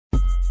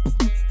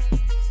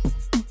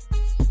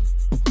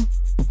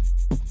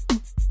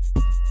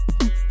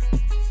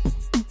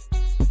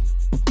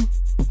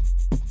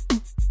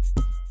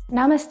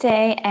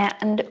Namaste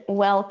and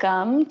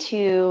welcome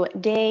to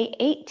day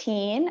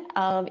 18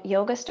 of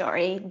Yoga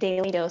Story,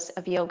 Daily Dose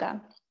of Yoga.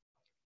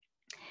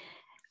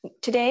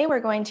 Today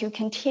we're going to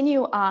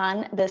continue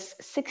on this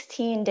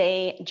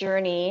 16-day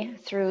journey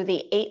through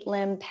the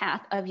 8-limb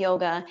path of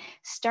yoga,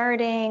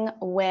 starting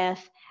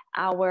with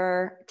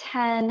our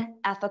 10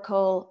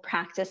 ethical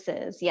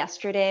practices.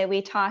 Yesterday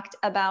we talked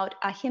about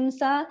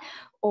ahimsa,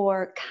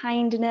 or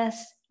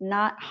kindness,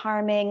 not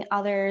harming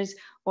others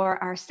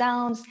or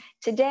ourselves.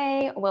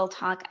 Today we'll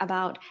talk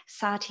about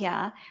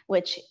Satya,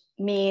 which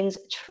means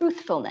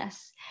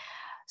truthfulness.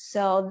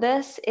 So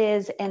this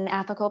is an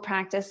ethical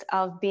practice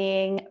of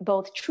being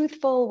both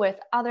truthful with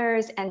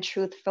others and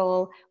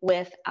truthful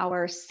with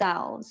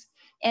ourselves,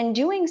 and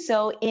doing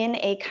so in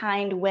a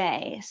kind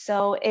way.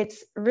 So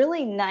it's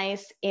really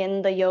nice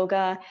in the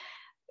yoga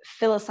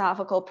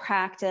philosophical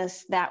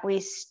practice that we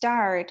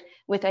start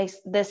with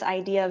this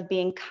idea of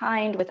being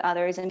kind with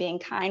others and being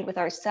kind with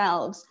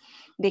ourselves,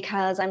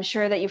 because I'm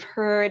sure that you've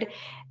heard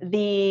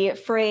the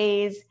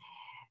phrase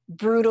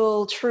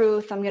brutal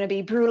truth. I'm going to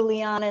be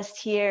brutally honest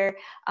here.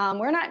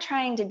 We're not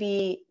trying to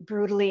be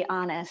brutally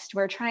honest.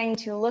 We're trying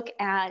to look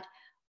at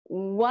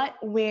what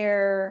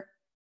we're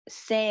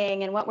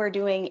saying and what we're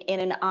doing in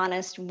an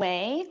honest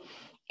way.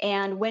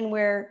 And when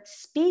we're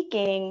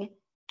speaking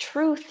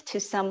truth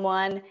to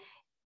someone,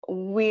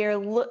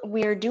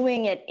 we're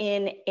doing it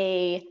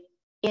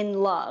in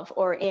love,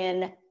 or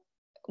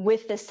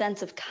with the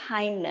sense of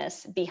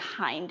kindness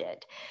behind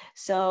it.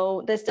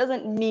 So this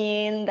doesn't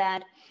mean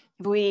that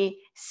we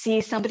see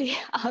somebody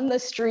on the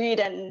street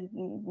and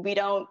we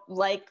don't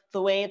like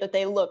the way that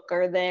they look,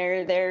 or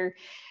their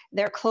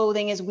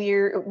clothing is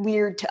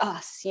weird to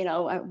us. You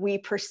know, we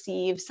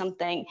perceive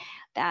something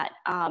that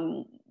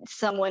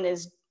someone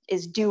is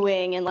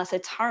doing, unless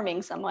it's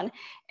harming someone,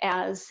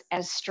 as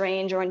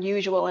strange or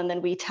unusual, and then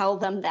we tell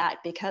them that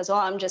because, oh,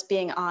 I'm just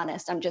being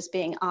honest.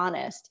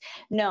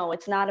 No,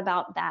 it's not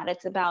about that.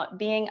 It's about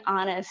being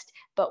honest,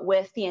 but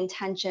with the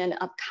intention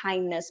of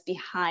kindness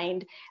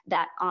behind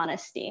that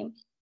honesty.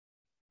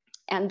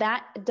 And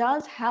that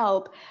does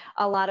help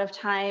a lot of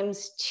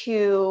times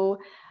to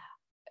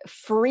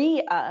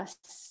free us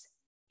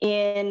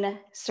in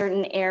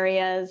certain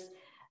areas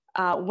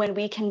when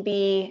we can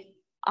be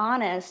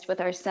honest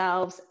with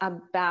ourselves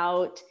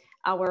about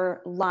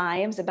our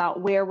lives,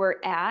 about where we're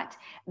at.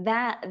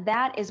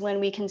 That is when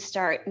we can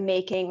start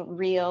making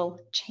real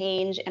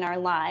change in our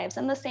lives.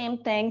 And the same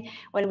thing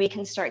when we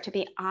can start to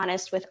be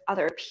honest with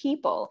other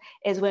people,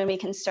 is when we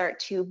can start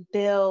to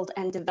build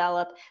and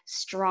develop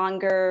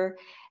stronger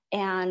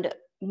and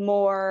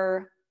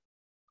more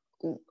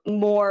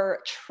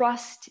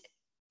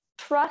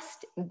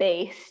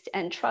trust-based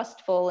and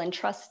trustful and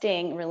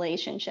trusting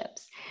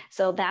relationships.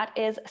 So that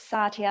is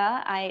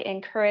Satya. I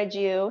encourage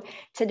you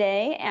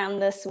today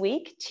and this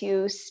week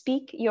to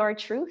speak your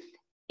truth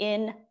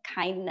in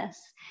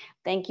kindness.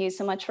 Thank you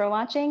so much for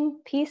watching.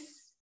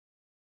 Peace.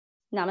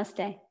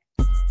 Namaste.